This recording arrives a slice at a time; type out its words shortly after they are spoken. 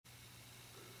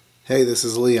Hey, this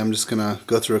is Lee. I'm just going to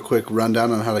go through a quick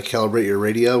rundown on how to calibrate your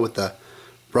radio with the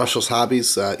Brushless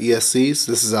Hobbies ESCs.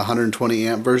 This is a 120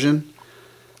 amp version.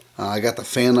 I got the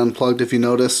fan unplugged, if you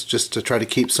notice, just to try to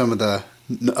keep some of the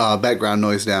background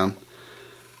noise down.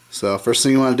 So first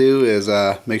thing you want to do is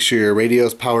make sure your radio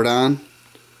is powered on.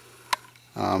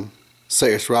 Set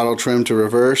your throttle trim to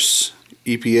reverse,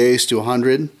 EPAs to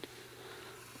 100.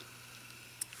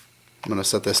 I'm going to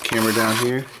set this camera down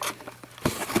here.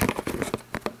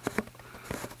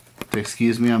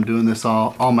 Excuse me, I'm doing this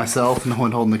all myself, no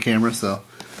one holding the camera. So,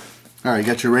 alright,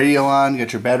 you got your radio on, you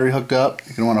got your battery hooked up.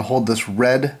 You're going to want to hold this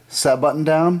red set button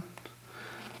down,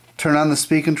 turn on the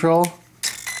speed control,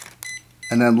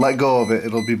 and then let go of it.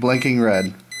 It'll be blinking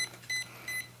red.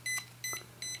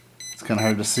 It's kind of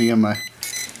hard to see in my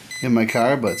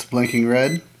car, but it's blinking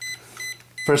red.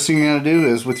 First thing you're going to do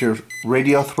is, with your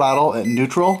radio throttle at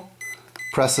neutral,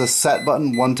 press this set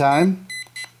button one time.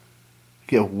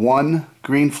 Get one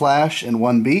green flash and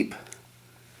one beep.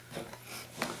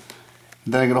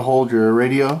 Then I'm going to hold your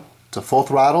radio to full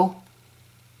throttle.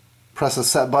 Press the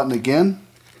set button again.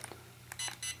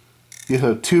 You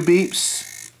have two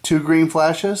beeps, two green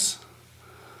flashes.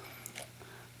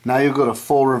 Now you go to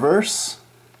full reverse.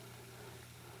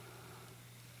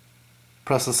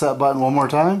 Press the set button one more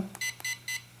time.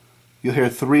 You'll hear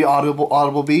three audible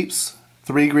beeps,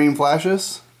 three green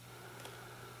flashes.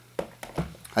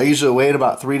 I usually wait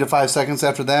about 3 to 5 seconds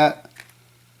after that.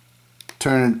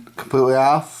 Turn it completely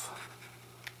off.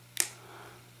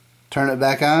 Turn it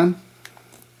back on.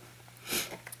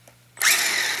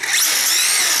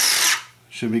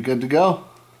 Should be good to go.